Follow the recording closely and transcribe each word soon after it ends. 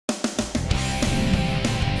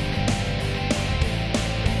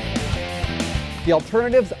The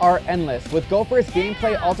alternatives are endless with Gopher's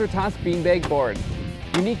gameplay AlterToss Beanbag Board.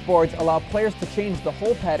 Unique boards allow players to change the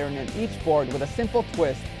hole pattern in each board with a simple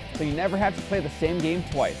twist, so you never have to play the same game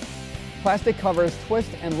twice. Plastic covers twist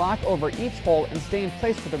and lock over each hole and stay in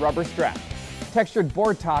place with a rubber strap. Textured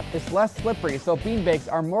board top is less slippery, so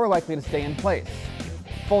beanbags are more likely to stay in place.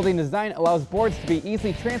 Folding design allows boards to be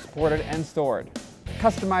easily transported and stored.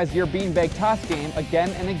 Customize your beanbag toss game again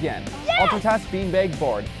and again. Yes! AlterToss Beanbag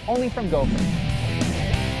Board, only from Gopher.